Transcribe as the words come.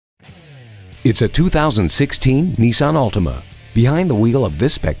It's a 2016 Nissan Altima. Behind the wheel of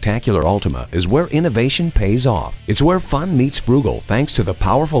this spectacular Altima is where innovation pays off. It's where fun meets frugal thanks to the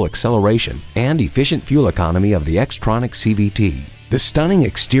powerful acceleration and efficient fuel economy of the Xtronic CVT. The stunning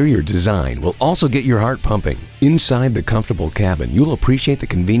exterior design will also get your heart pumping. Inside the comfortable cabin, you'll appreciate the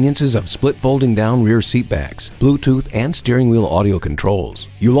conveniences of split folding down rear seatbacks, Bluetooth and steering wheel audio controls.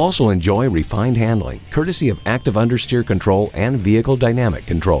 You'll also enjoy refined handling, courtesy of active understeer control and vehicle dynamic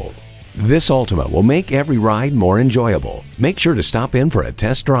control. This Altima will make every ride more enjoyable. Make sure to stop in for a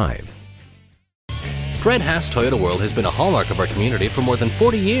test drive. Fred Haas Toyota World has been a hallmark of our community for more than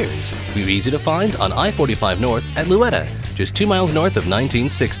 40 years. We're easy to find on I-45 North at Luetta, just 2 miles north of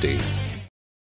 1960.